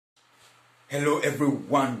Hello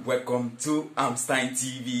everyone, welcome to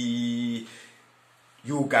Emstinetv.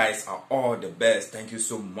 You guys are all the best. Thank you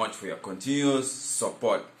so much for your continuous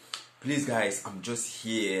support. Please guys, I'm just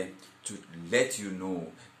here to let you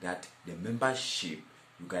know that the membership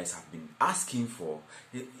you guys have been asking for,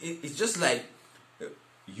 it's just like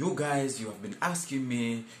you guys, you have been asking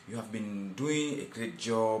me, you have been doing a great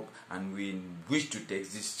job, and we wish to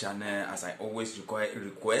take this channel, as I always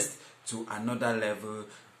request, to another level.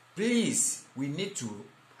 Please, we need to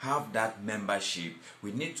have that membership.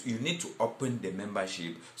 You need to open the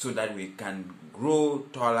membership so that we can grow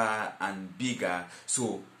taller and bigger.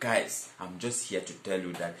 So guys, I'm just here to tell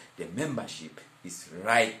you that the membership is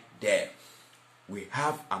right there. We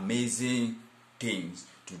have amazing things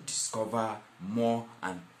to discover more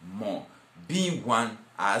and more. Being one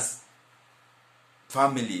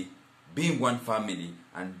family,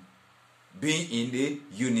 and being in the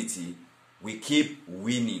unity, we keep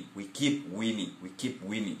winning.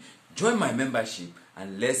 Join my membership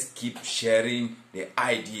and let's keep sharing the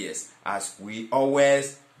ideas as we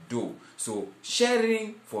always do. So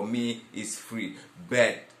sharing for me is free,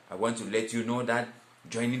 but I want to let you know that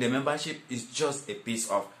joining the membership is just a piece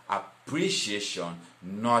of appreciation,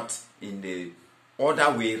 not in the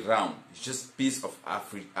other way round. It's just a piece of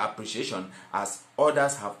appreciation, as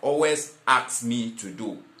others have always asked me to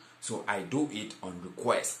do. So I do it on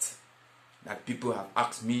request that people have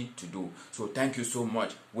asked me to do. So thank you so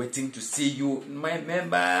much. Waiting to see you, my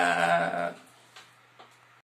member.